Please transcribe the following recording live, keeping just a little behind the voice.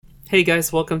Hey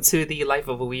guys, welcome to the Life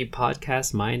of a Weeb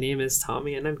podcast. My name is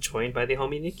Tommy and I'm joined by the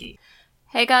homie Nikki.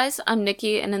 Hey guys, I'm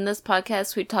Nikki, and in this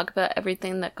podcast we talk about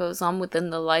everything that goes on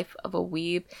within the life of a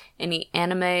weeb, any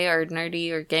anime or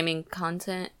nerdy or gaming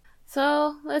content.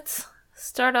 So let's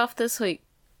start off this week,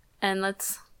 and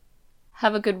let's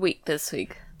have a good week this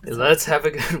week. Let's have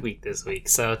a good week this week.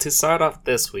 So to start off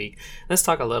this week, let's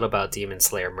talk a little about Demon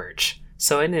Slayer merch.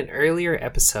 So in an earlier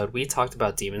episode, we talked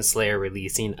about Demon Slayer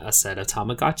releasing a set of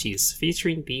Tamagotchis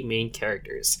featuring the main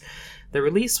characters. The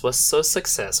release was so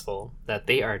successful that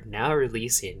they are now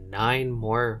releasing 9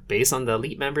 more based on the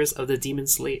elite members of the Demon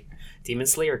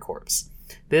Slayer Corps.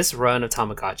 This run of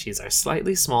Tamagotchis are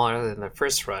slightly smaller than the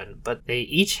first run, but they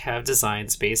each have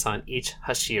designs based on each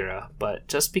Hashira. But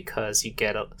just because you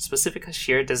get a specific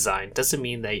Hashira design doesn't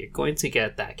mean that you're going to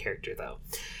get that character though.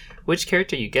 Which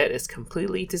character you get is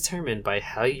completely determined by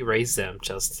how you raise them,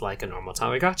 just like a normal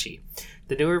Tamagotchi.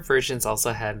 The newer versions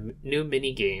also have new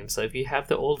mini-games, so if you have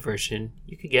the old version,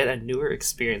 you could get a newer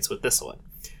experience with this one.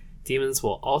 Demons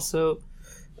will also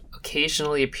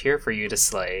occasionally appear for you to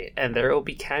slay, and there will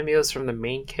be cameos from the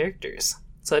main characters.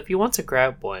 So if you want to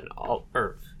grab one, Whoa.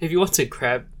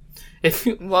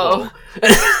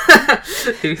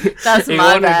 That's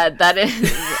my bad. That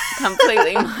is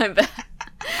completely my bad.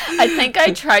 I think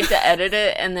I tried to edit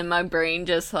it, and then my brain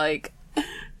just like,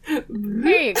 here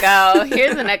you go,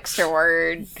 here's an extra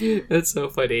word. That's so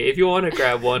funny. If you want to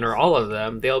grab one or all of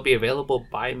them, they'll be available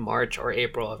by March or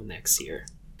April of next year.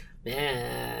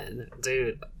 Man,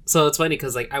 dude. So it's funny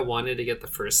because like I wanted to get the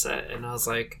first set, and I was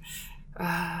like,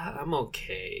 I'm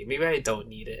okay. Maybe I don't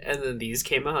need it. And then these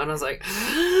came out, and I was like,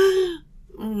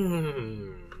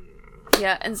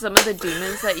 Yeah, and some of the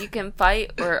demons that you can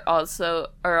fight are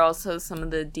also some of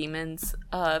the demons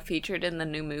featured in the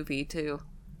new movie too.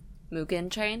 Mugen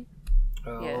Train.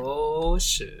 Oh yeah.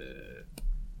 Shit!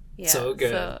 Yeah, so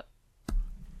good. So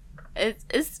it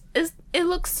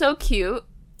looks so cute.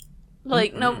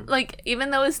 Like no, like even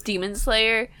though it's Demon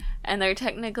Slayer and they're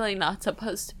technically not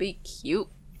supposed to be cute,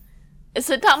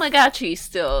 it's a Tamagotchi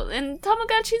still, and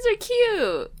Tamagotchis are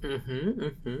cute.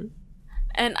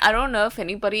 And I don't know if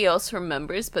anybody else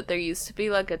remembers, but there used to be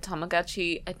like a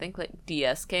Tamagotchi, I think like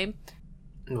DS game.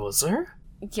 Was there?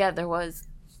 Yeah, there was,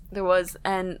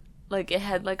 and like it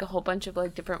had like a whole bunch of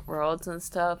like different worlds and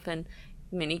stuff and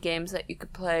mini games that you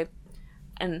could play.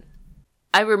 And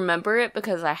I remember it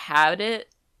because I had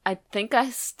it. I think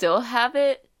I still have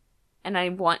it, and I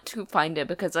want to find it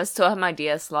because I still have my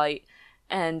DS Lite.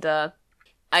 And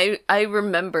I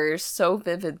remember so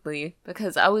vividly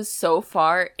because I was so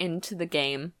far into the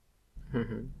game.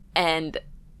 And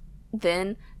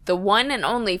then the one and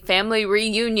only family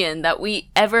reunion that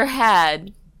we ever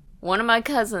had, one of my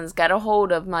cousins got a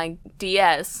hold of my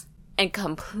DS and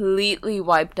completely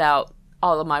wiped out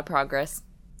all of my progress.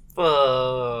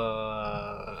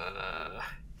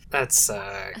 That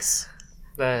sucks.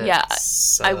 I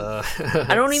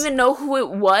don't even know who it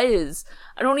was.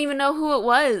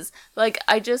 Like,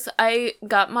 I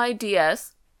got my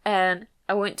DS, and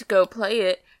I went to go play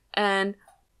it, and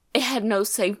it had no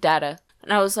save data.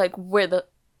 And I was like,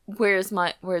 where's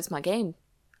my game?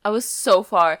 I was so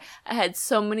far. I had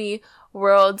so many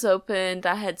worlds opened.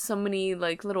 I had so many,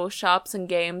 like, little shops and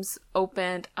games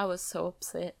opened. I was so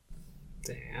upset.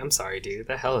 Damn, I'm sorry, dude.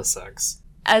 That hella sucks.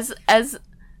 As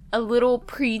a little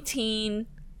preteen,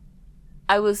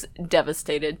 I was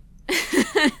devastated.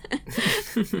 Because,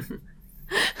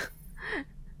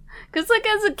 like,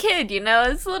 as a kid, you know,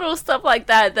 it's little stuff like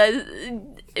that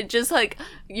it just, like,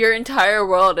 your entire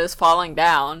world is falling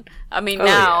down. I mean,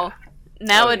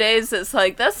 nowadays, it's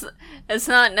like, it's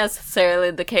not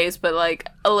necessarily the case, but, like,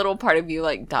 a little part of you,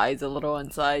 like, dies a little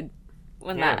inside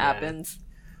when that happens.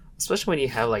 Especially when you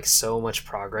have, like, so much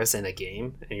progress in a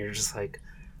game, and you're just like,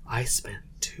 I spent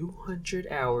 200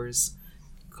 hours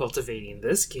cultivating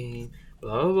this game,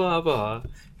 blah, blah, blah.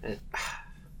 And,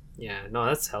 yeah, no,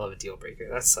 that's hell of a deal breaker.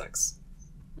 That sucks.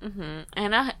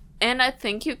 And I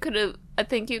think you could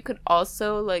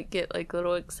also, like, get, like,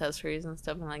 little accessories and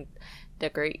stuff and, like,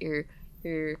 decorate your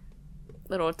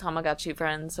little Tamagotchi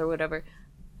friends or whatever.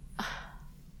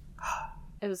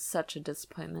 It was such a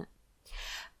disappointment.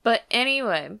 But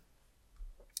anyway,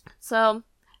 so,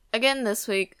 again this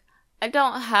week, I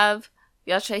don't have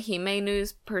Yashahime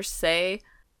news per se.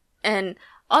 And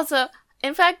also,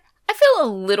 in fact, I feel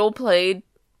a little played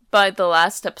by the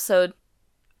last episode,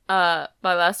 by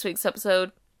last week's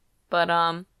episode, but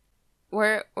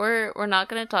we're not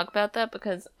gonna talk about that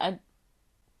because I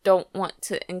don't want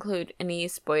to include any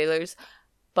spoilers.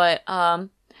 But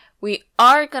we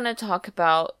are gonna talk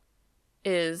about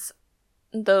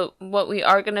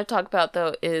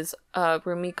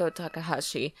Rumiko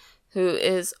Takahashi, who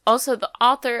is also the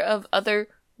author of other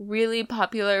really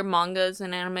popular mangas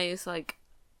and animes like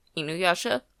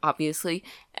Inuyasha, obviously,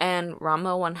 and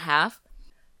Ranma 1/2.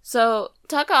 So,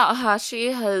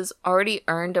 Takahashi has already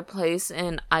earned a place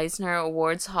in Eisner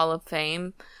Awards Hall of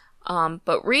Fame,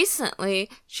 but recently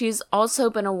she's also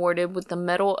been awarded with the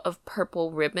Medal of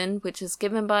Purple Ribbon, which is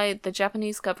given by the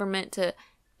Japanese government to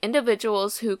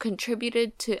individuals who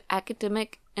contributed to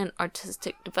academic and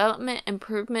artistic development,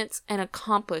 improvements, and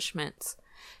accomplishments.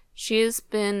 She has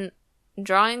been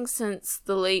drawing since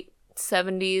the late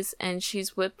 70s, and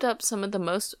she's whipped up some of the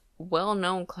most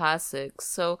well-known classics,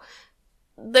 so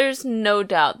there's no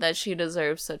doubt that she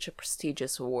deserves such a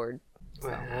prestigious award.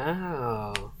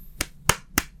 Wow.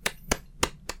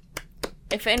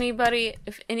 If any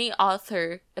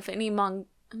author, if any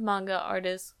manga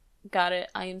artist got it,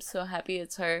 I am so happy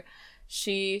it's her.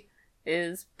 She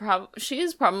is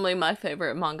probably my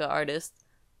favorite manga artist,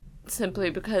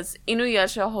 simply because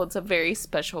Inuyasha holds a very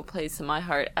special place in my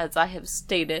heart, as I have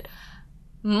stated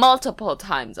multiple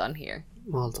times on here.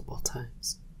 Multiple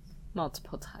times.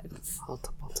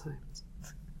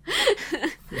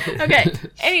 Okay,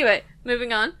 anyway,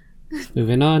 moving on.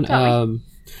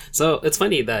 So it's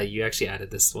funny that you actually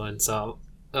added this one, so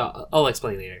I'll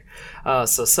explain later.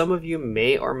 So some of you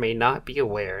may or may not be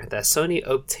aware that Sony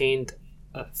obtained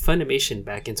Funimation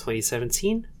back in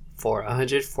 2017 for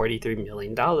 $143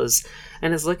 million,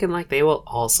 and it's looking like they will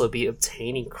also be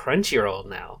obtaining Crunchyroll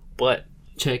now. But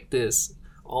check this,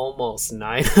 almost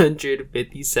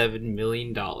 $957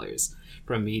 million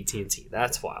from AT&T.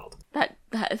 That's wild.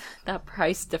 That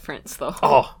price difference, though.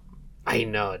 Oh, I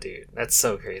know, dude. That's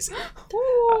so crazy.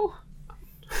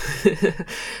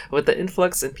 With the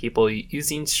influx in people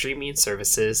using streaming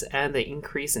services and the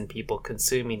increase in people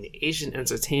consuming Asian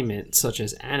entertainment such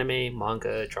as anime,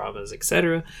 manga, dramas,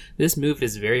 etc., this move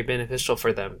is very beneficial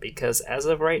for them because as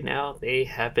of right now, they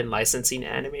have been licensing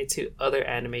anime to other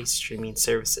anime streaming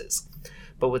services.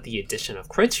 But with the addition of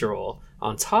Crunchyroll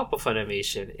on top of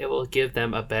Funimation, it will give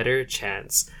them a better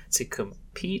chance to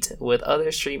compete with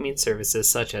other streaming services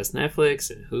such as Netflix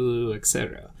and Hulu,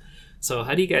 etc. So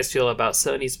how do you guys feel about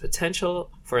Sony's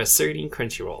potential for asserting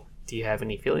Crunchyroll? Do you have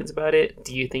any feelings about it?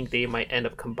 Do you think they might end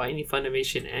up combining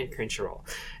Funimation and Crunchyroll?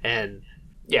 And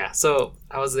yeah, so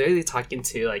I was literally talking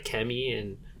to like Kemi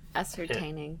and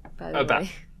ascertaining, by the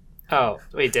way. Oh,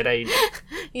 wait, did I?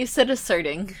 You said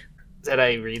asserting. Did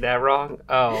I read that wrong?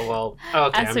 Oh, well,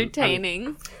 okay.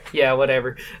 Ascertaining. Yeah,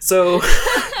 whatever. So,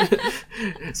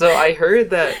 so I heard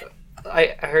that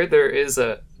I heard there is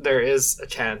a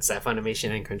chance that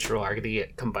Funimation and Crunchyroll are going to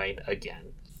get combined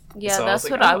again. Yeah, so that's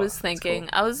what I was thinking. Cool.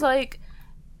 I was like,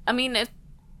 I mean, if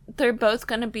they're both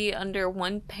going to be under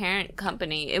one parent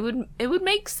company, it would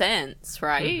make sense,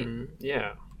 right? Mm-hmm.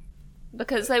 Yeah.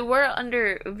 Because they were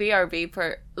under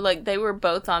VRV they were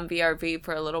both on VRV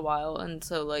for a little while, and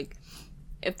so, like,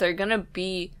 if they're gonna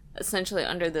be essentially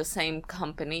under the same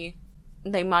company,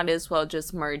 they might as well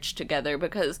just merge together,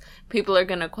 because people are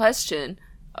gonna question,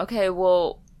 okay,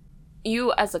 well,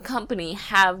 you as a company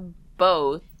have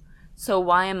both, so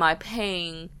why am I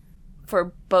paying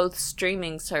for both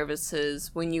streaming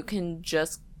services when you can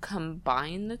just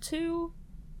combine the two?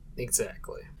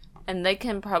 Exactly. And they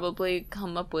can probably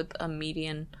come up with a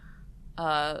median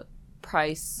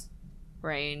price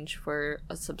range for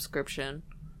a subscription.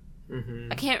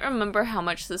 Mm-hmm. I can't remember how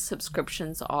much the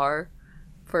subscriptions are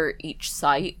for each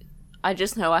site. I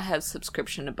just know I have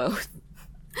subscription to both.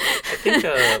 I think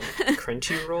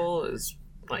Crunchyroll is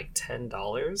like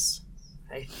 $10,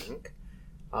 I think.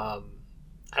 I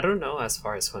don't know as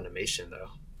far as Funimation, though.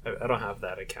 I don't have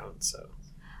that account, so...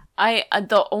 I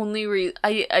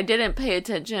didn't pay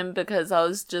attention because I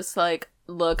was just like,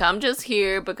 look, I'm just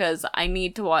here because I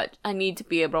need to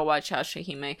be able to watch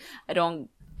Yashahime. I don't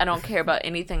care about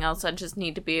anything else. I just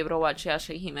need to be able to watch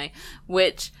Yashahime,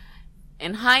 which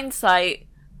in hindsight,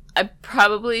 I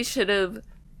probably should have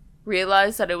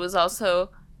realized that it was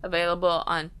also available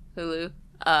on Hulu,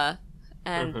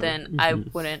 and then I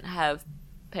wouldn't have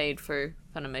paid for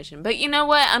Funimation. But you know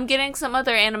what? I'm getting some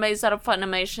other animes out of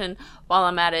Funimation while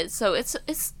I'm at it, so it's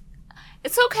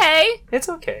okay. It's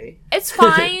okay. It's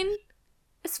fine.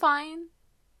 It's fine.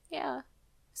 Yeah,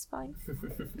 it's fine.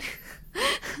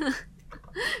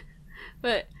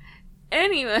 But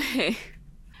anyway,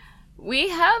 we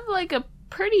have like a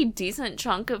pretty decent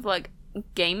chunk of like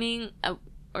gaming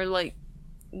or like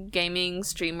gaming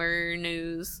streamer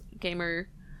news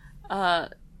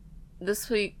this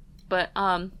week, but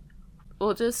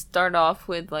we'll just start off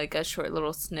with like a short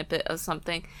little snippet of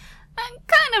something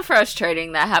kind of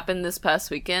frustrating that happened this past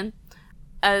weekend.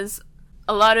 As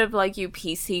a lot of like you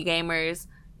PC gamers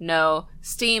No,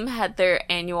 Steam had their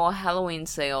annual Halloween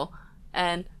sale.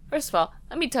 And first of all,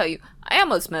 let me tell you, I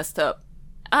almost messed up.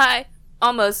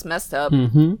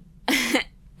 Mm-hmm.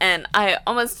 And I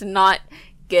almost did not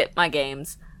get my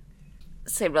games.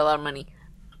 Saved a lot of money.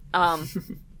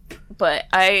 But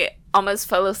I almost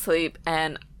fell asleep,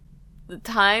 and the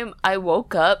time I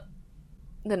woke up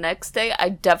the next day, I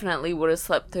definitely would have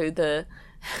slept through the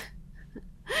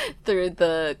through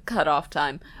the cutoff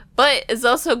time. But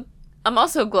I'm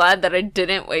also glad that I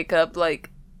didn't wake up like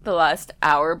the last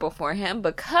hour beforehand,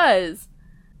 because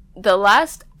the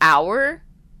last hour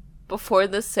before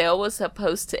the sale was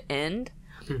supposed to end,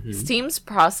 Steam's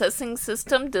processing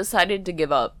system decided to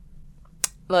give up.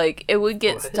 Like, it would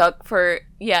get stuck for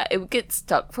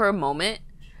a moment,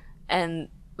 and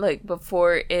like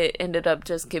before it ended up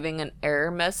just giving an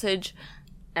error message.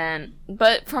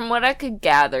 But from what I could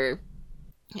gather,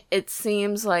 it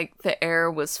seems like the error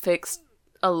was fixed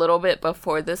a little bit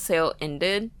before the sale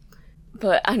ended.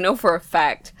 But I know for a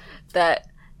fact that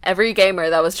every gamer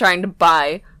that was trying to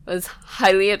buy was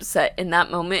highly upset in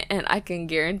that moment, and I can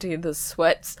guarantee the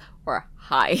sweats were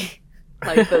high.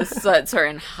 Like, the sweats are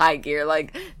in high gear.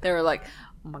 Like, they were like,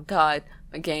 oh my god,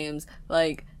 my games,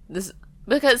 like, this,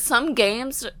 because some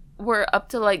games were up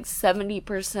to like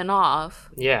 70% off.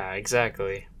 Yeah,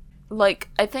 exactly. Like,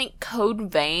 I think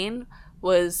Code Vein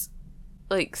was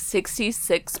like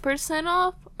 66%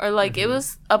 off, or like it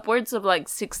was upwards of like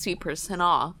 60%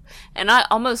 off, and I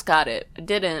almost got it. I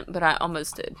didn't, but I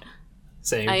almost did.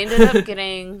 Same. I ended up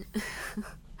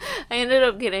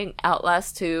getting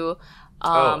Outlast 2.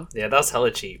 Yeah, that was hella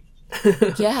cheap.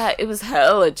 Yeah, it was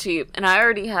hella cheap, and I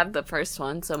already have the first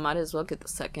one, so might as well get the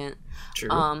second. True.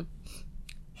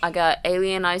 I got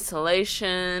Alien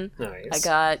Isolation. Nice. I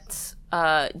got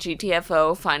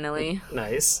GTFO finally.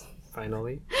 Nice,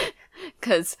 finally.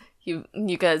 Because you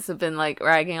guys have been like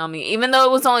ragging on me, even though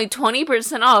it was only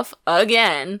 20% off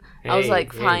again. I was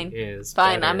like, fine.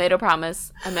 Better. I made a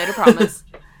promise.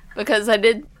 Because I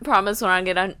did promise when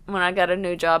I got a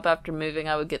new job after moving,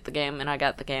 I would get the game, and I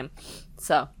got the game.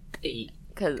 So,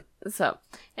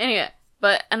 anyway,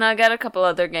 and I got a couple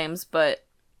other games, but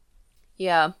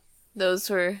yeah, those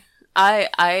were,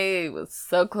 I was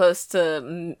so close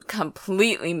to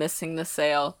completely missing the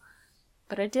sale,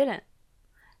 but I didn't,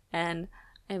 and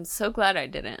I'm so glad I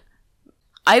didn't.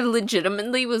 I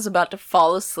legitimately was about to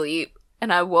fall asleep,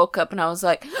 and I woke up and I was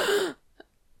like,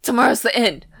 tomorrow's the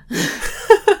end.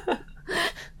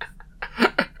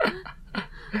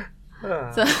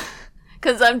 So,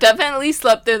 because I've definitely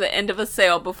slept through the end of a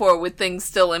sale before with things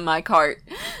still in my cart.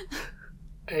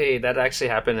 Hey, that actually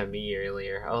happened to me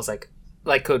earlier. I was like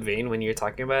Code Vein, when you were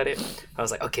talking about it, I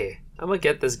was like, okay, I'm gonna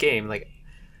get this game, like,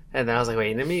 and then I was like,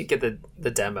 wait, let me get the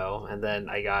demo, and then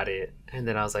I got it, and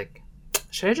then I was like,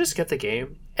 should I just get the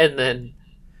game? And then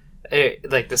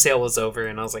the sale was over,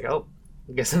 and I was like, oh,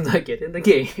 I guess I'm not getting the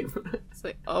game. It's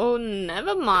like, oh,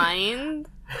 never mind.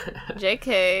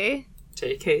 JK.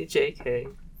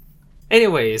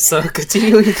 Anyways, so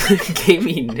continuing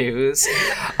gaming news.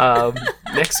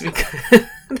 Next week,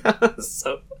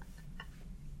 so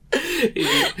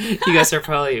you guys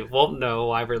probably won't know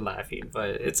why we're laughing, but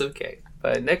it's okay.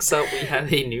 But next up, we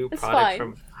have a new product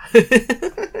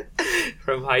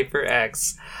from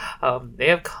HyperX. They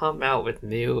have come out with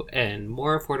new and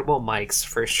more affordable mics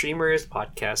for streamers,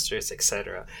 podcasters,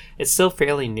 etc. It's still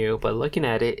fairly new, but looking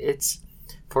at it,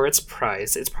 for its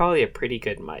price, it's probably a pretty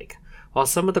good mic. While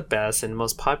some of the best and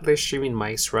most popular streaming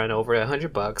mics run over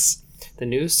 $100, the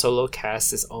new Solo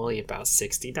Cast is only about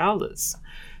 $60.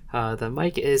 The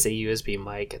mic is a USB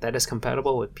mic that is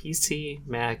compatible with PC,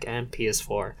 Mac, and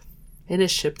PS4, and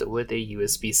is shipped with a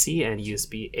USB-C and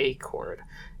USB-A cord.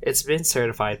 It's been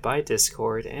certified by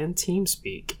Discord and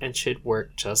TeamSpeak and should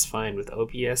work just fine with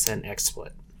OBS and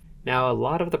XSplit. Now, a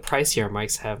lot of the pricier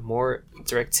mics have more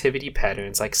directivity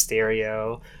patterns like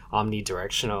stereo,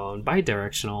 omnidirectional, and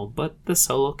bidirectional, but the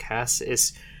Solo Cast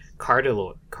is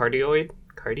cardioid?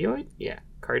 Yeah,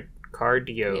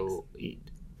 cardioid.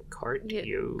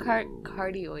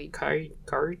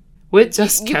 With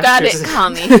just you got it,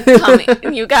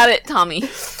 Tommy. You got it, Tommy.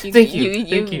 Thank you.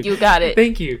 You got it.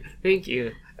 Thank you.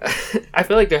 I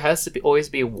feel like there has to always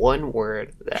be one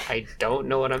word that I don't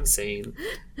know what I'm saying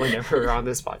whenever we're on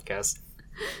this podcast.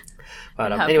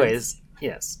 But anyways,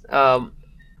 yes.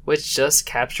 Which just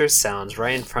captures sounds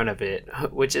right in front of it,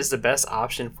 which is the best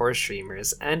option for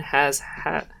streamers, and has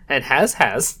a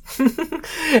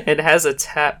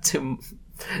tap to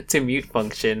mute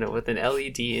function with an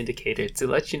LED indicator to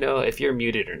let you know if you're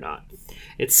muted or not.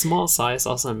 Its small size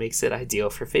also makes it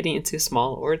ideal for fitting into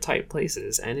small or tight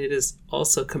places, and it is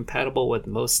also compatible with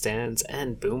most stands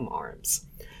and boom arms.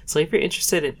 So if you're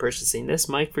interested in purchasing this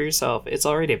mic for yourself, it's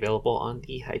already available on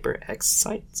the HyperX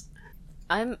site.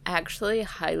 I'm actually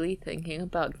highly thinking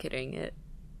about getting it.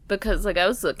 Because, like, I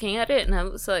was looking at it and I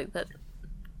was like, that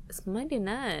it's mighty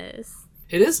nice.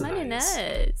 It is mighty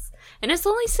nice. And it's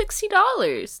only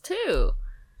 $60, too.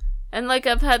 And, like,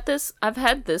 I've had this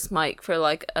mic for,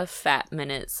 like, a fat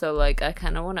minute. So, like, I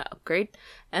kind of want to upgrade.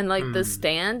 And, like, the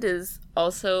stand is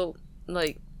also,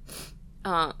 like,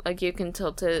 you can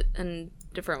tilt it in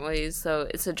different ways. So,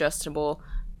 it's adjustable.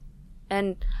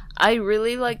 And I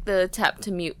really like the tap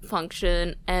to mute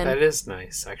function. And that is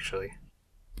nice, actually.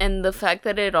 And the fact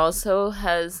that it also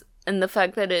has,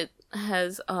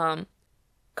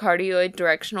 cardioid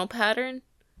directional pattern,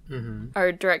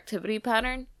 or directivity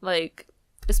pattern, like,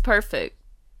 is perfect.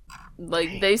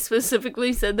 Like, they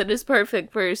specifically said that it's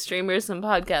perfect for streamers and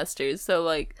podcasters. So,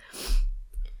 like,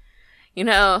 you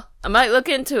know, I might look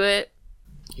into it.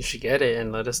 You should get it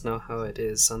and let us know how it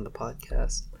is on the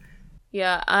podcast.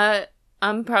 Yeah,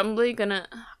 I'm probably gonna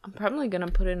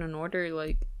put in an order,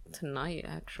 like, tonight,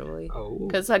 actually. Oh.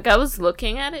 Because, like, I was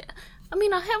looking at it. I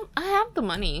mean, I have the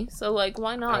money, so, like,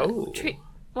 why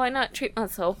not treat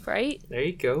myself, right? There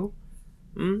you go.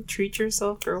 Treat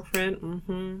yourself,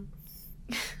 girlfriend.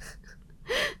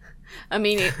 I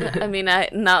mean, I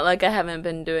not like I haven't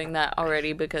been doing that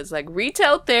already, because, like,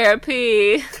 retail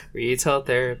therapy. Retail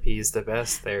therapy is the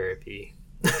best therapy.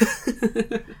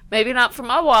 Maybe not for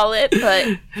my wallet,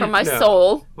 but for my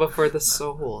soul. But for the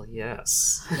soul,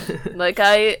 yes. Like,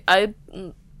 I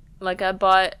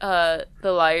bought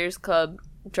the Liars Club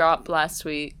drop last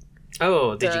week.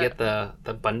 Oh, did you get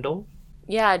the bundle?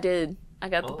 Yeah, I did. I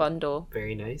got the bundle.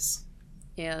 Very nice.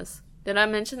 Yes. Did I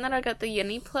mention that I got the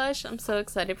Yinny plush? I'm so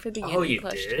excited for the Yinny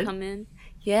plush did? to come in.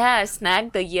 Yeah, I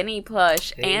snagged the Yinny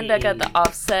plush, and I got the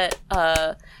Offset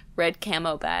red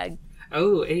camo bag.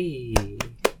 Oh, hey.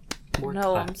 More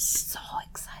claps. I'm so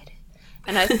excited.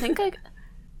 And I think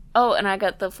and I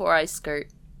got the 4-eye skirt.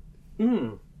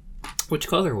 Which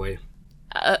colorway?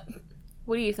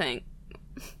 What do you think?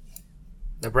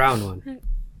 The brown one.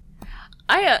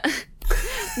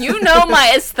 You know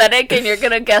my aesthetic, and you're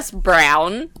gonna guess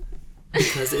brown.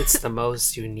 Because it's the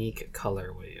most unique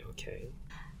colorway, okay?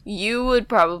 You would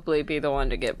probably be the one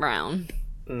to get brown.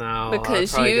 No,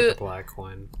 because I'd probably get the black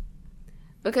one.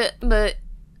 But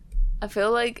I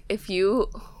feel like if you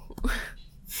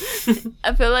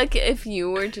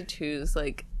were to choose,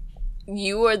 like,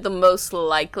 you are the most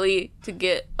likely to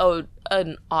get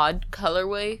an odd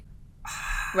colorway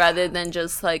rather than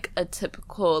just, like, a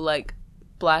typical, like,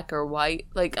 black or white.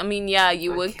 Like, I mean, yeah,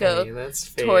 you would go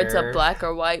towards a black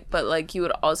or white, but, like, you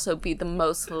would also be the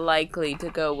most likely to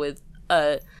go with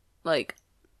a, like,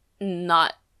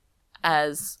 not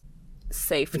as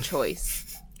safe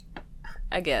choice.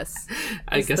 I guess.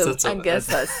 That's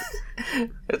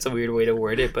a weird way to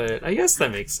word it, but I guess that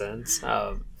makes sense.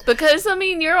 Because, I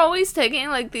mean, you're always taking,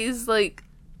 like, these, like,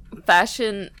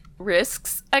 fashion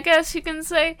risks, I guess you can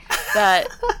say, that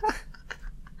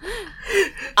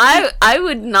I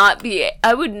would not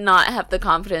have the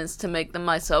confidence to make them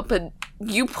myself, but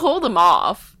you pull them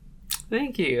off.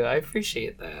 Thank you. I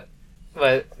appreciate that.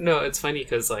 But, no, it's funny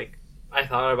because, like, I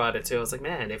thought about it too. I was like,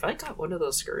 man, if I got one of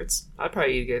those skirts, I'd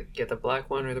probably get the black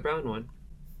one or the brown one.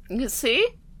 You see?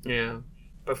 Yeah.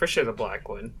 But for sure the black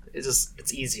one.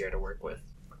 It's easier to work with.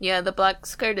 Yeah, the black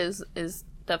skirt is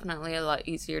definitely a lot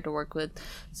easier to work with.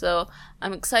 So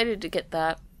I'm excited to get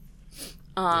that.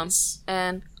 Nice.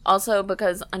 And also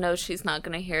because I know she's not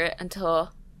going to hear it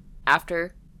until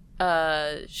after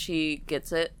she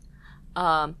gets it.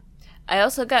 I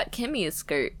also got Kimmy a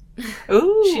skirt.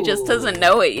 Ooh. She just doesn't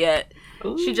know it yet.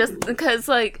 Ooh. She just, because,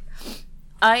 like,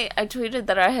 I tweeted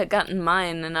that I had gotten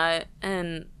mine,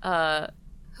 and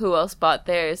who else bought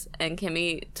theirs, and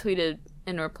Kimmy tweeted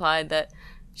in reply that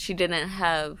she didn't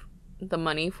have the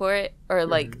money for it, or,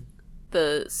 like,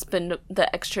 the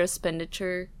extra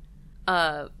expenditure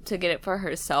to get it for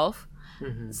herself.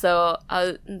 So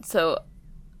I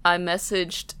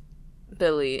messaged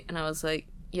Billy, and I was like,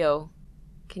 yo,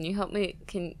 can you help me?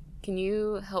 Can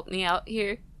you help me out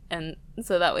here? And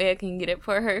so that way I can get it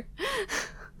for her.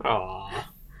 Aww.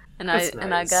 And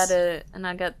I got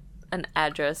an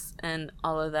address and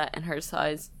all of that in her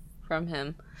size from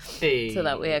him. Hey. So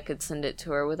that way I could send it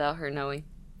to her without her knowing.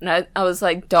 And I was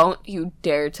like, don't you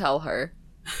dare tell her.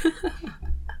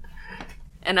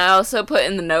 And I also put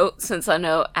in the note, since I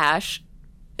know Ash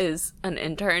is an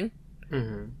intern,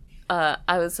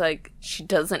 I was like, she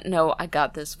doesn't know I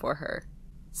got this for her.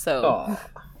 So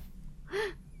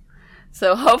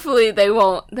so hopefully they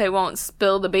won't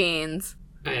spill the beans.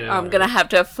 I know, I'm gonna have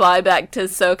to fly back to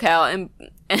SoCal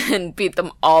and beat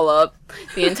them all up.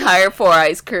 The entire Four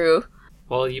Eyes crew.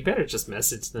 Well, you better just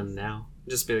message them now.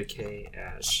 Just be like, hey,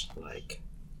 Ash, like...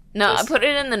 No, just... I put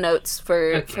it in the notes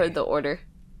for the order.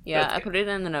 Yeah, okay. I put it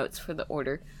in the notes for the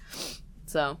order.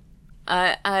 So,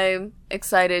 I'm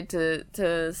excited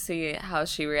to see how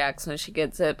she reacts when she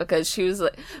gets it,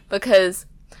 because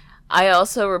I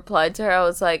also replied to her, I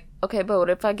was like, okay, but what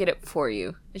if I get it for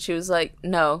you? And she was like,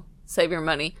 no, save your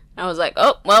money. And I was like,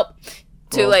 oh, well,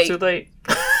 too late. Too late.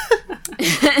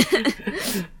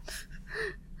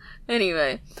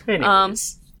 Anyway.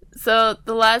 Anyways. So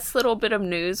the last little bit of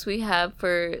news we have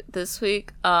for this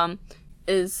week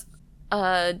is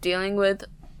dealing with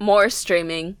more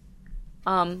streaming.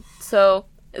 So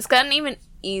it's gotten even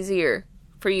easier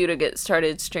for you to get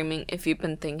started streaming if you've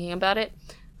been thinking about it.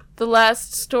 The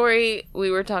last story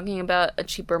we were talking about a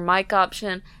cheaper mic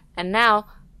option, and now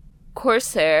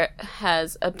Corsair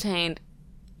has obtained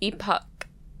Epoch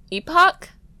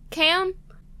Cam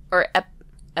or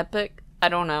Epic, I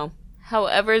don't know.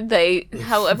 However they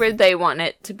want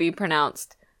it to be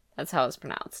pronounced, that's how it's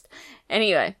pronounced.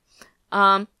 Anyway,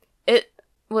 it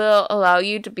will allow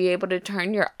you to be able to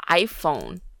turn your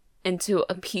iPhone into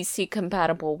a PC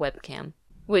compatible webcam,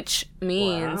 which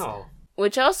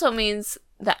also means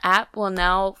the app will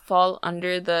now fall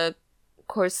under the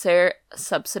Corsair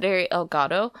subsidiary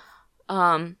Elgato,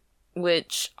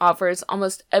 which offers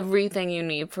almost everything you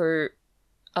need for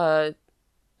a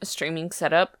streaming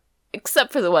setup,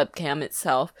 except for the webcam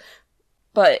itself.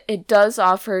 But it does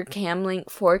offer CamLink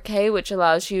 4K, which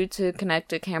allows you to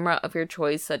connect a camera of your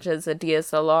choice, such as a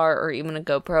DSLR or even a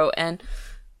GoPro, and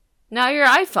now your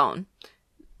iPhone.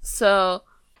 So,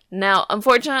 now,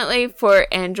 unfortunately for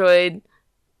Android,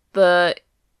 the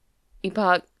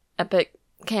Epic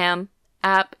Cam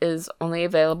app is only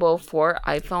available for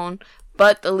iPhone,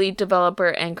 but the lead developer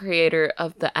and creator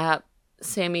of the app,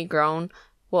 Sammy Grown,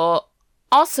 will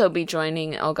also be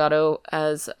joining Elgato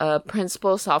as a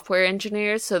principal software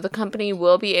engineer, so the company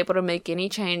will be able to make any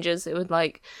changes it would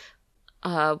like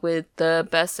with the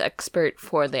best expert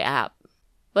for the app.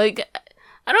 Like,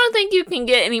 I don't think you can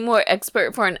get any more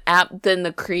expert for an app than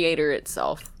the creator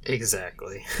itself.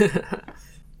 Exactly.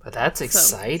 But that's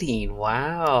exciting.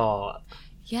 Wow.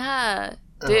 Yeah,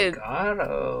 dude.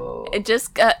 Elgato. It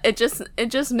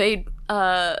just made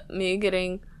me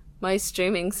getting my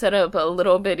streaming setup a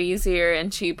little bit easier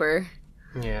and cheaper.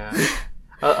 Yeah.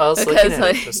 I was looking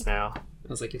at it just now. I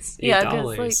was like, it's $8. Yeah,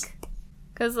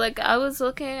 I was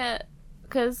looking at,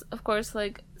 because of course,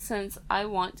 since I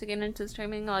want to get into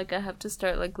streaming, I have to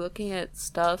start looking at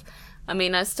stuff. I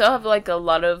mean, I still have a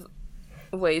lot of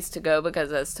ways to go,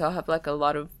 because I still have a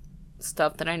lot of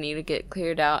stuff that I need to get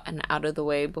cleared out and out of the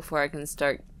way before I can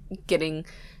start getting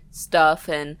stuff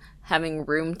and having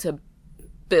room to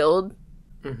build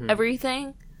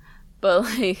everything. But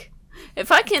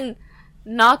if I can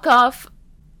knock off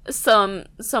some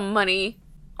money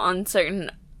on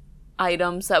certain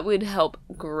items, that would help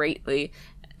greatly.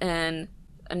 And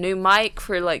a new mic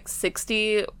for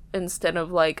 $60 instead of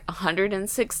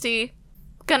 $160,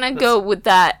 gonna go with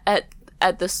that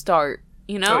at the start,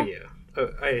 you know? Oh yeah.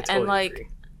 I totally agree.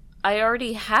 I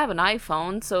already have an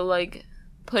iPhone, so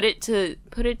put it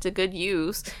to good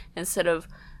use instead of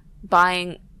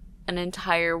buying an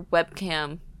entire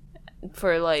webcam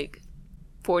for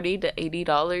 $40 to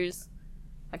 $80.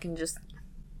 I can just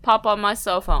pop on my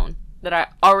cell phone that I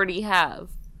already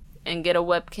have and get a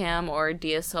webcam or a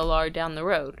DSLR down the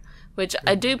road, which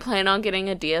I do plan on getting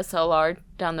a DSLR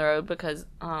down the road, because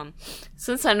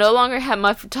since I no longer have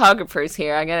my photographers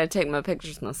here, I gotta take my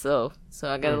pictures myself, so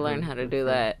I gotta learn how to do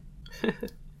that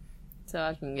so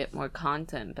I can get more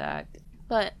content back.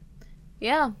 But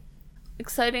yeah,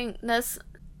 exciting.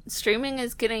 Streaming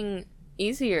is getting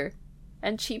easier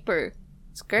and cheaper.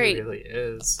 It's great. It really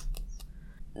is.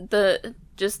 The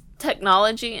just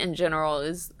technology in general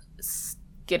is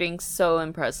getting so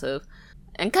impressive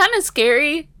and kind of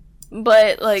scary,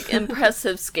 but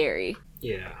impressive scary.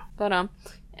 Yeah. But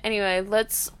anyway,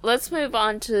 let's move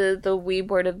on to the Wii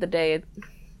word of the day,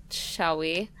 shall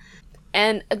we?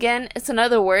 And again, it's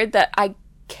another word that I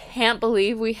can't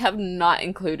believe we have not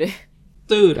included.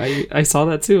 Dude, I saw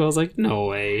that too. I was like, no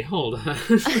way. Hold on.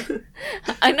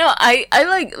 I know.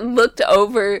 I looked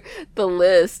over the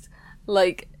list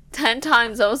 10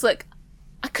 times. I was like,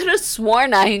 I could have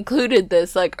sworn I included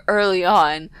this early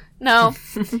on. No.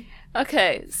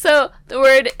 Okay, so the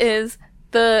word is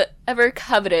the ever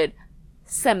coveted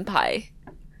senpai.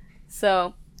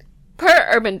 So, per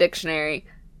Urban Dictionary,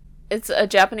 it's a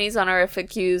Japanese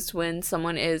honorific used when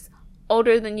someone is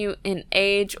older than you in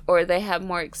age, or they have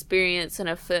more experience in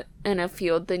a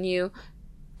field than you.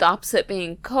 The opposite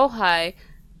being kohai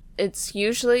it's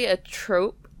usually a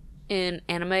trope in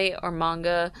anime or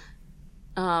manga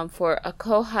for a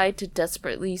kohai to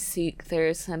desperately seek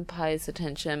their senpai's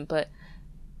attention, but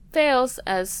fails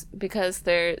because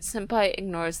their senpai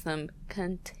ignores them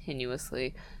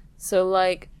continuously. So,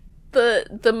 like,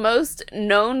 the most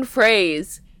known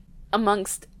phrase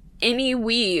amongst any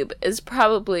weeb is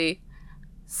probably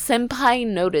 "Senpai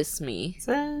notice me."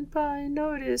 Senpai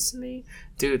notice me.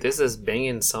 Dude, there's this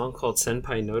banging song called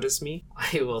Senpai Notice Me.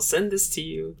 I will send this to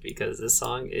you because this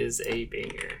song is a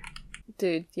banger.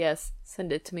 Dude, yes,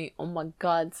 send it to me. Oh my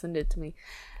god, send it to me.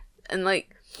 And,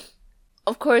 like,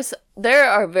 of course, there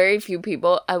are very few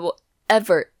people I will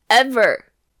ever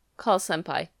call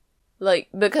senpai. Like,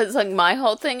 because, like, my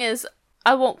whole thing is,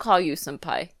 I won't call you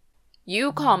senpai.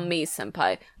 You call me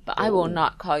senpai, but I will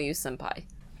not call you senpai.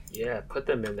 Yeah, put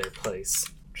them in their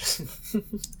place.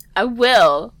 I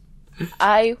will.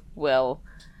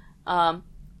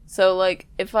 So, like,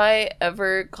 if I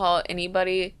ever call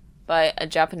anybody by a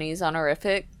Japanese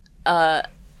honorific, I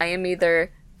am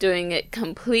either doing it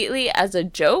completely as a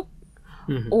joke,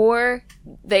 or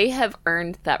they have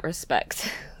earned that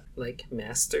respect. Like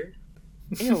master?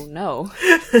 Ew, no.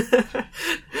 I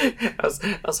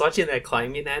was watching that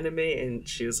climbing anime and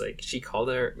she called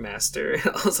her master.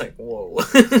 I was like, whoa.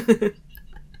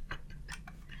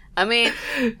 I mean,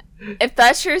 if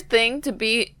that's your thing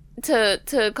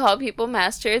to call people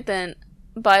master, then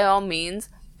by all means,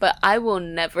 but I will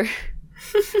never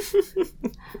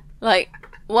like,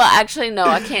 well, actually no,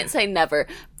 I can't say never,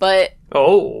 but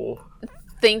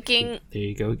thinking, there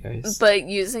you go, guys.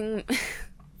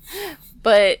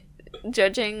 But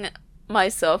judging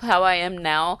myself how I am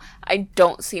now, I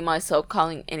don't see myself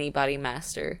calling anybody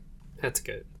master. That's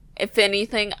good. If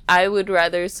anything, I would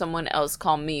rather someone else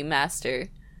call me master.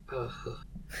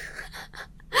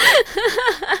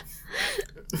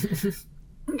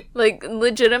 Like,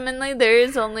 legitimately, there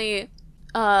is only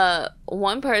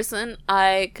one person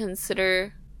I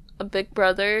consider a big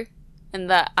brother and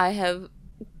that I have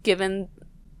given,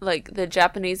 like, the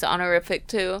Japanese honorific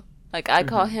to. Like, I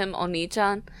call him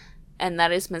Oni-chan, and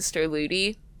that is Mr.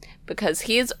 Ludi, because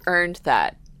he has earned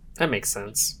that. That makes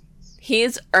sense. He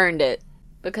has earned it,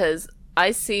 because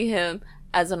I see him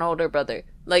as an older brother.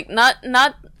 Like,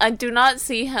 I do not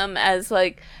see him as,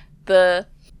 like, the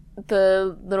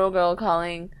little girl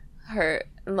calling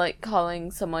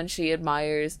someone she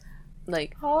admires,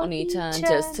 like, Oni-chan,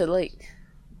 just to, like,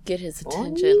 get his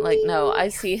attention. Like, no, I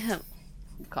see him...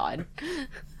 God.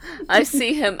 I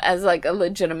see him as, like, a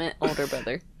legitimate older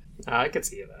brother. I could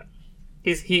see that.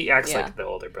 He acts like the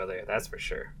older brother, that's for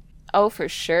sure. Oh, for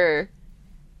sure.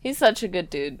 He's such a good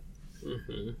dude.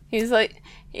 Mm-hmm. He's like,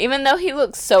 even though he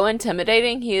looks so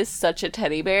intimidating, he is such a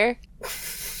teddy bear.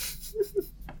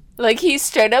 Like, he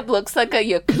straight up looks like a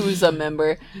Yakuza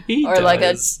member. Or does. Like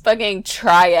a fucking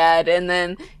triad, and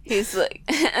then he's like,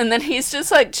 and then he's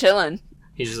just like chilling.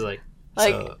 He's just like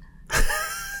so.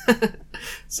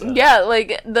 Yeah,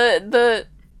 like the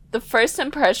first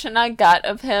impression I got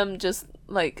of him, just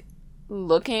like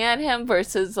looking at him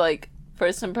versus like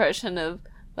first impression of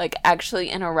like actually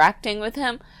interacting with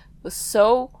him, was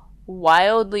so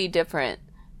wildly different.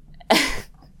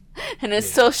 And it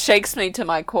still shakes me to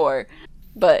my core.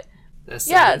 But that's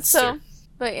so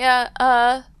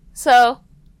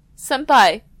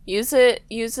senpai, use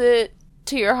it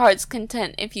to your heart's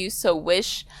content if you so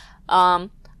wish. A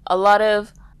lot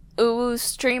of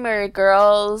streamer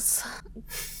girls,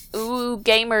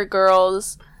 gamer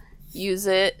girls use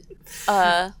it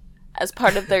as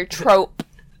part of their trope.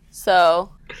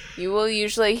 So you will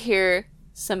usually hear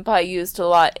senpai used a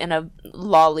lot in a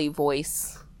lolly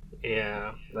voice.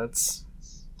 Yeah,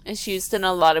 it's used in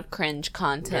a lot of cringe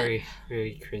content. Very,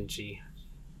 very cringy.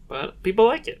 But people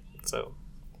like it, so.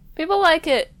 People like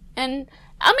it. And,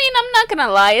 I mean, I'm not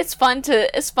gonna lie, it's fun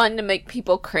to make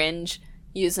people cringe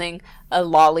using a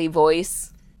lolly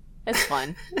voice. It's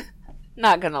fun.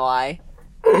 Not gonna lie.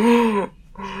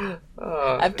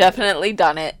 I've definitely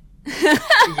done it. Yeah,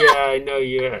 I know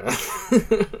you have.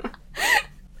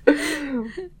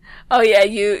 Oh yeah,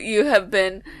 you have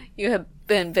been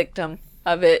victim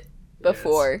of it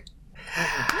before.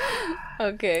 Yes.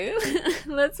 Okay.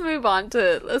 Let's move on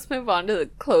to the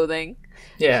clothing.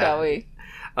 Yeah. Shall we?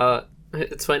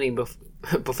 It's funny,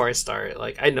 before I start,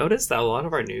 like, I noticed that a lot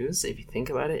of our news, if you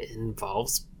think about it,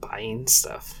 involves buying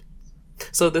stuff.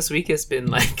 So this week has been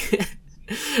like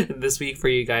this week for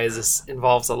you guys, this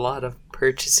involves a lot of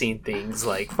purchasing things,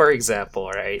 like, for example,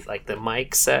 right, like the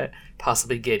mic set,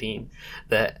 possibly getting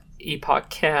the Epoch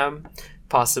Cam,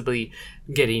 possibly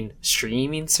getting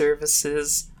streaming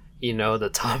services, the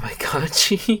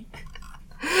Tamagotchi.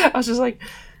 I was just like,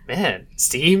 man,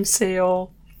 Steam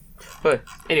sale, But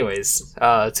anyways,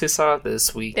 to start off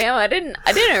this week. Damn, I didn't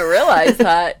realize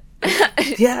that.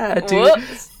 Yeah, dude.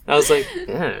 Whoops. I was like,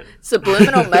 man.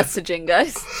 Subliminal messaging,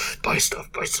 guys. Buy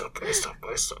stuff. To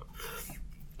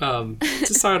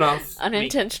start off,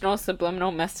 unintentional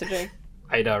subliminal messaging.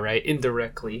 I know, right?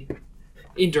 Indirectly.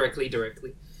 Directly.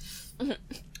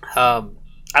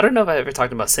 I don't know if I ever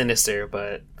talked about Sinister,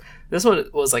 but this one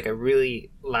was like a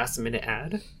really last minute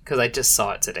ad because I just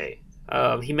saw it today.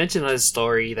 He mentioned on his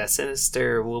story that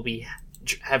Sinister will be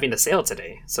having a sale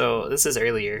today, so this is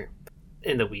earlier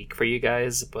in the week for you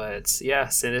guys. But yeah,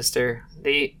 Sinister,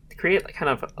 they create like kind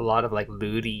of a lot of like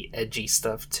lewdy, edgy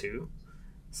stuff too.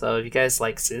 So if you guys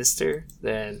like Sinister,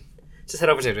 then just head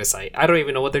over to their site. I don't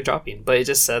even know what they're dropping, but it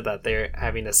just said that they're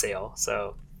having a sale.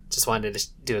 So just wanted to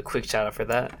do a quick shout out for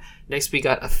that. Next, we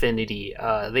got Affinity.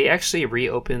 They actually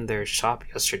reopened their shop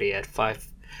yesterday at 5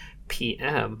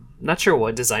 p.m. Not sure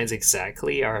what designs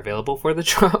exactly are available for the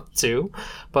drop too,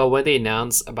 but when they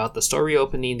announced about the store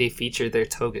reopening, they featured their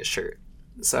toga shirt.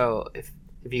 So if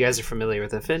you guys are familiar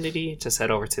with Affinity, just head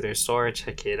over to their store and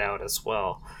check it out as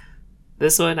well.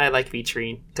 This one I like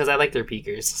featuring because I like their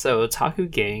peakers. So Otaku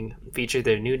Gang featured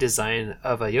their new design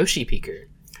of a Yoshi peaker.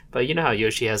 But you know how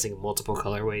Yoshi has like multiple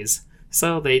colorways.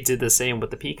 So they did the same with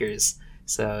the peakers.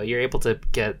 So you're able to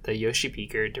get the Yoshi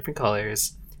peaker, different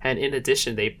colors. And in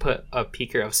addition, they put a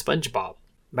peaker of SpongeBob.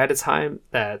 By the time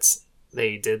that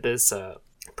they did this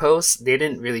post, they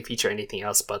didn't really feature anything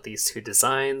else but these two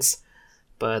designs.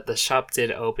 But the shop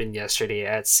did open yesterday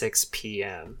at 6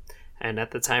 p.m. And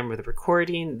at the time of the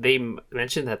recording, they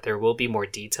mentioned that there will be more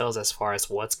details as far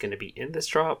as what's going to be in this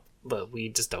drop, but we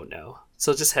just don't know.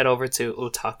 So just head over to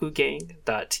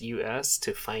otakugang.us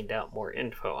to find out more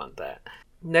info on that.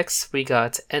 Next, we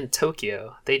got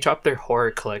Tokyo. They dropped their horror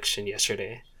collection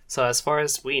yesterday. So as far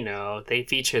as we know, they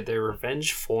featured their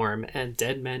Revenge Form and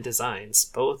Dead Man designs,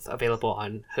 both available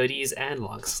on hoodies and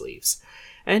long sleeves.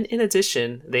 And in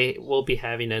addition, they will be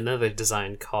having another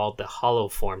design called the Hollow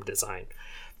Form design.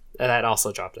 That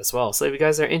also dropped as well. So if you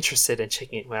guys are interested in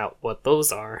checking out what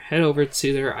those are, head over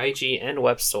to their IG and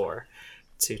web store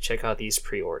to check out these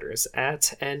pre-orders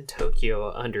at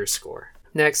 @ntokyo_.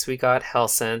 Next, we got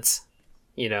Hellsense.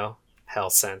 You know,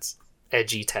 Hellsense.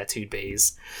 Edgy tattooed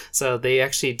bays. So they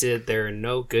actually did their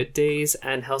No Good Days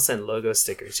and Hellsense logo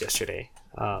stickers yesterday.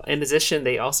 In addition,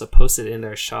 they also posted in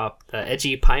their shop the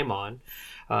Edgy Paimon,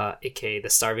 aka the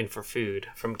Starving for Food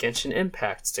from Genshin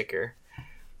Impact sticker.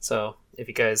 So if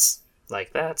you guys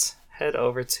like that, head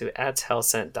over to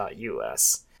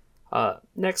 @hellsent.us.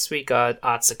 Next we got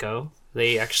Atsuko.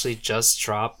 They actually just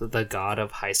dropped the God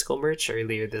of High School merch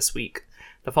earlier this week.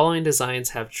 The following designs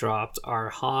have dropped are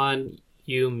Han,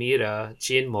 Yumira,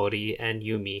 Jinmori, and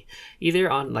Yumi, either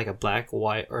on like a black,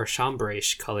 white, or chambray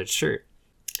colored shirt.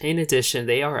 In addition,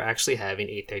 they are actually having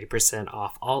a 30%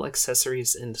 off all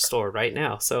accessories in the store right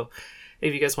now. So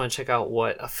if you guys want to check out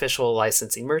what official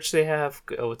licensing merch they have,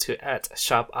 go to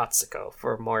 @shopatsuko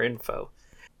for more info.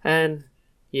 And,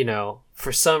 you know,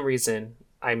 for some reason,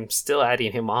 I'm still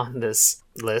adding him on this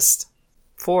list.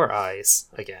 4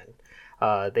 Eyes, again.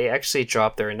 They actually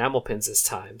dropped their enamel pins this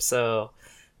time. So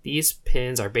these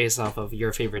pins are based off of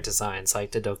your favorite designs,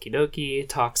 like the Doki Doki,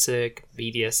 Toxic,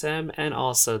 BDSM, and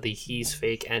also the He's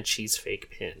Fake and She's Fake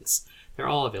pins. They're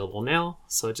all available now,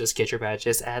 so just get your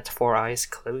badges at 4 Eyes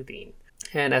Clothing.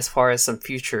 And as far as some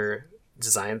future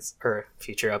designs or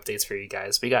future updates for you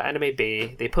guys, we got Anime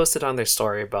Bay. They posted on their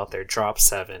story about their Drop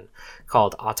 7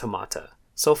 called Automata.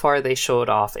 So far, they showed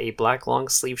off a black long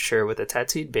sleeve shirt with a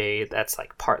tattooed bay that's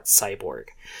like part cyborg.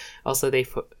 Also, they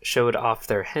showed off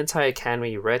their Hentai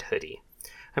Academy red hoodie.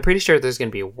 I'm pretty sure there's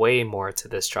going to be way more to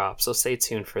this drop, so stay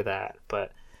tuned for that.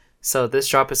 So this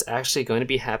drop is actually going to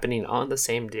be happening on the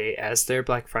same day as their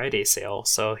Black Friday sale.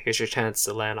 So here's your chance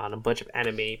to land on a bunch of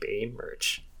Anime Bay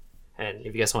merch. And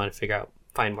if you guys want to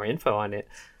find more info on it,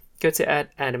 go to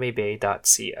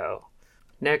 @animebay.co.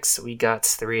 Next, we got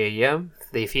 3AM.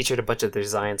 They featured a bunch of their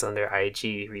designs on their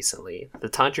IG recently. The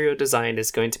Tanjiro design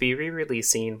is going to be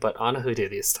re-releasing, but on a hoodie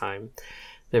this time.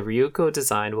 The Ryuko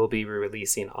design will be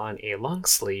re-releasing on a long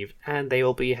sleeve, and they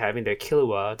will be having their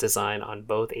Killua design on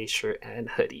both a shirt and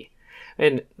hoodie.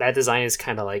 And that design is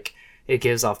kind of like, it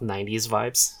gives off 90s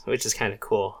vibes, which is kind of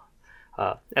cool.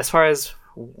 As far as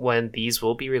when these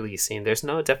will be releasing, there's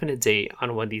no definite date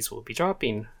on when these will be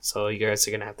dropping, so you guys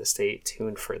are going to have to stay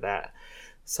tuned for that.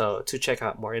 So to check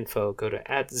out more info, go to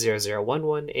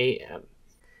 @0011am.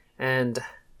 And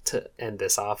to end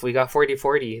this off, we got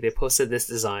 4040. They posted this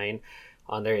design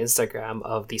on their Instagram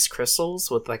of these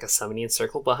crystals with like a summoning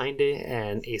circle behind it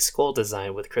and a skull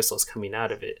design with crystals coming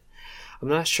out of it. I'm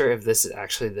not sure if this is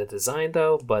actually the design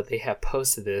though, but they have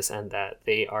posted this and that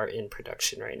they are in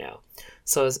production right now.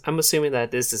 So I'm assuming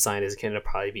that this design is going to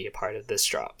probably be a part of this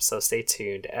drop. So stay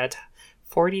tuned at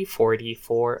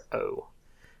 404040.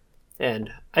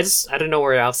 And I don't know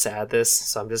where else to add this,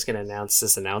 so I'm just going to announce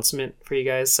this announcement for you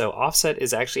guys. So Offset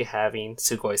is actually having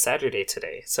Sugoi Saturday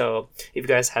today. So if you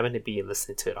guys happen to be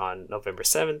listening to it on November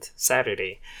 7th,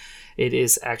 Saturday, it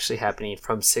is actually happening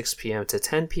from 6 p.m. to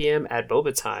 10 p.m. at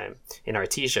Boba Time in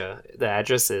Artesia. The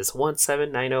address is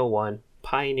 17901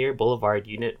 Pioneer Boulevard,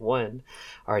 Unit 1,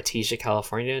 Artesia,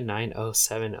 California,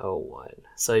 90701.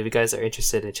 So if you guys are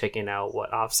interested in checking out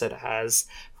what Offset has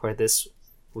for this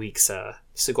week's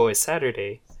Sugoi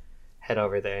Saturday, head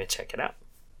over there and check it out.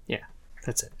 Yeah,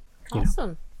 that's it.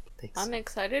 Awesome. Thanks. I'm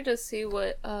excited to see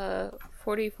what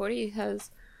 4040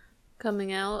 has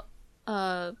coming out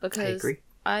because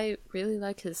I really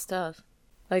like his stuff.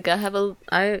 Like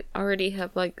I already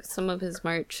have like some of his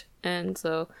merch, and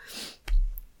so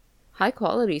high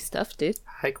quality stuff, dude.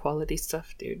 High quality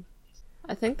stuff, dude.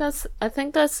 I think that's it.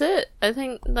 I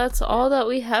think that's all that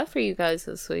we have for you guys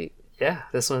this week. Yeah,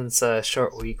 this one's a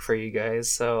short week for you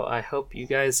guys, so I hope you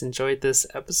guys enjoyed this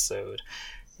episode.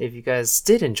 If you guys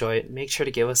did enjoy it, make sure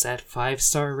to give us that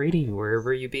 5-star rating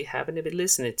wherever you be happen to be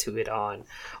listening to it on.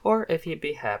 Or if you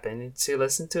be happen to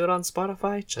listen to it on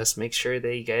Spotify, just make sure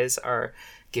that you guys are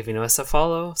giving us a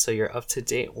follow so you're up to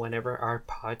date whenever our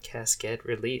podcasts get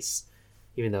released,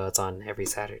 even though it's on every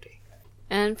Saturday.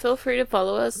 And feel free to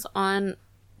follow us on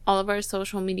all of our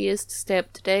social medias to stay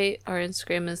up to date. Our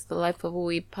Instagram is The Life of a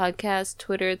Weeb Podcast,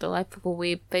 Twitter, The Life of a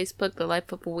Weeb, Facebook, The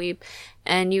Life of a Weeb,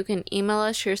 and you can email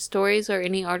us your stories or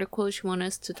any articles you want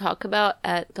us to talk about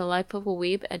at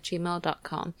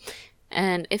thelifeofaweeb@gmail.com.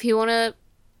 And if you want to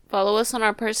follow us on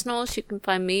our personals, you can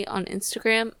find me on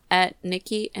Instagram at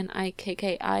Nikki,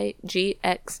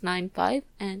 NIKKIGX95,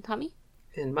 and Tommy?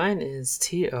 And mine is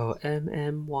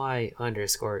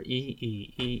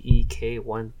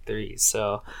TOMMY_EEEEK13.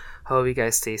 So, hope you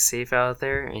guys stay safe out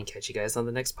there and catch you guys on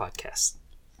the next podcast.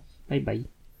 Bye bye.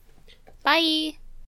 Bye.